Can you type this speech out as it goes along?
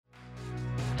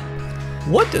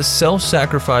What does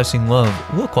self-sacrificing love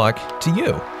look like to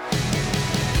you?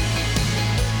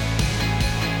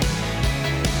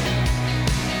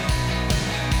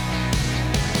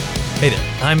 Hey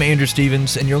there, I'm Andrew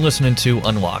Stevens, and you're listening to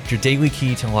Unlocked, your daily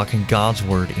key to unlocking God's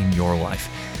Word in your life.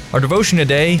 Our devotion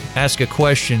today asks a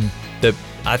question that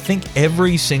I think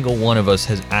every single one of us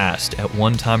has asked at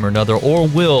one time or another, or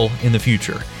will in the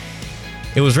future.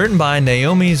 It was written by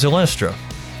Naomi Zylstra,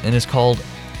 and is called,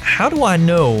 How Do I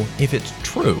Know If It's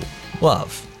True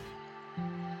Love?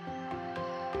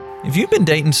 If you've been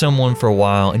dating someone for a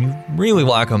while and you really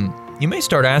like them, you may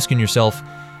start asking yourself,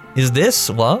 is this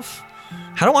love?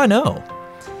 How do I know?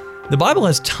 The Bible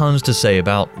has tons to say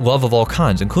about love of all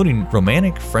kinds, including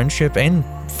romantic, friendship, and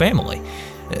family.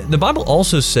 The Bible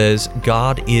also says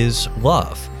God is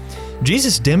love.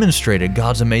 Jesus demonstrated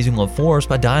God's amazing love for us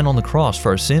by dying on the cross for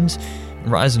our sins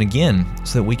and rising again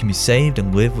so that we can be saved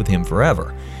and live with Him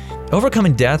forever.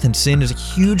 Overcoming death and sin is a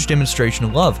huge demonstration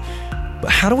of love.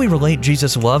 But how do we relate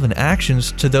Jesus' love and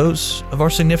actions to those of our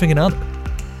significant other?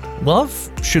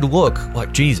 Love should look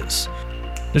like Jesus.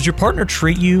 Does your partner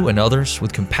treat you and others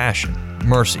with compassion,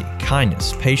 mercy,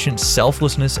 kindness, patience,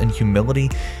 selflessness, and humility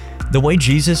the way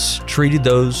Jesus treated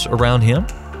those around Him?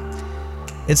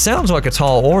 It sounds like a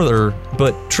tall order,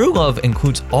 but true love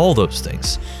includes all those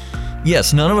things.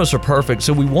 Yes, none of us are perfect,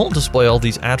 so we won't display all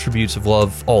these attributes of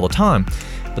love all the time,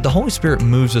 but the Holy Spirit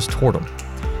moves us toward them.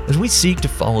 As we seek to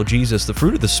follow Jesus, the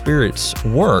fruit of the Spirit's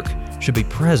work should be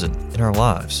present in our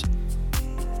lives.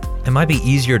 It might be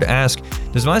easier to ask,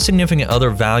 does my significant other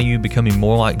value becoming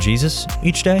more like Jesus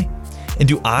each day? And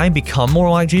do I become more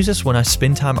like Jesus when I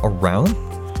spend time around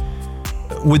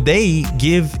them? Would they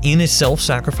give in a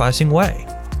self-sacrificing way?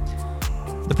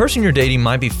 The person you're dating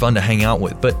might be fun to hang out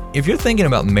with, but if you're thinking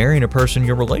about marrying a person,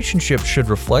 your relationship should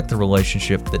reflect the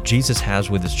relationship that Jesus has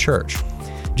with His church.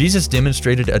 Jesus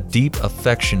demonstrated a deep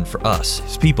affection for us,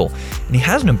 His people, and He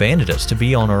hasn't abandoned us to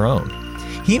be on our own.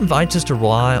 He invites us to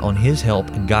rely on His help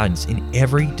and guidance in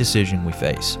every decision we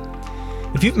face.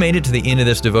 If you've made it to the end of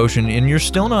this devotion and you're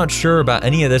still not sure about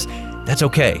any of this, that's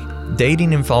okay.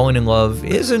 Dating and falling in love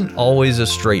isn't always a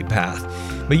straight path,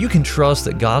 but you can trust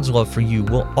that God's love for you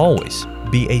will always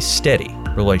be a steady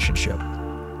relationship.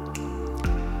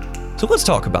 So let's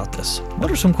talk about this. What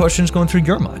are some questions going through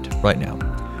your mind right now?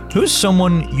 Who's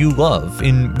someone you love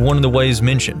in one of the ways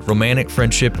mentioned, romantic,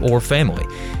 friendship, or family?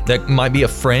 That might be a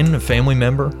friend, a family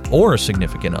member, or a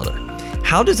significant other.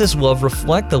 How does this love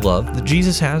reflect the love that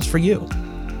Jesus has for you?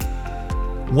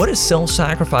 What does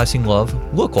self-sacrificing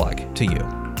love look like to you?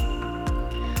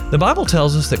 The Bible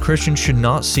tells us that Christians should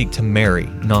not seek to marry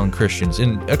non-Christians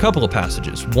in a couple of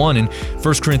passages. One in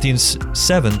 1 Corinthians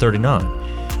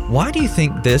 7:39. Why do you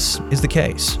think this is the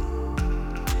case?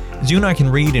 As you and I can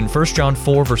read in 1 John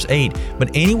 4 verse 8, but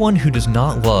anyone who does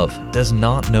not love does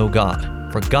not know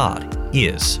God, for God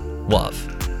is love.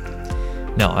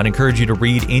 Now, I'd encourage you to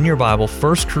read in your Bible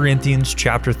 1 Corinthians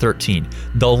chapter 13,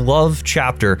 the love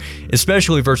chapter,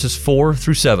 especially verses 4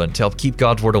 through 7 to help keep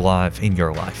God's Word alive in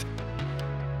your life.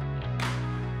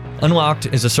 Unlocked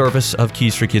is a service of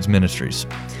Keys for Kids Ministries.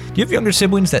 Do you have younger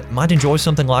siblings that might enjoy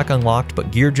something like Unlocked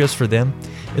but geared just for them?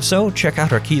 If so, check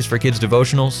out our Keys for Kids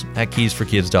devotionals at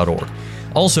keysforkids.org.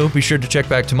 Also, be sure to check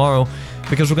back tomorrow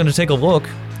because we're going to take a look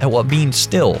at what being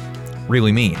still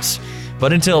really means.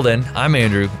 But until then, I'm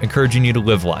Andrew, encouraging you to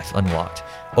live life unlocked,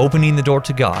 opening the door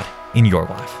to God in your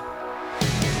life.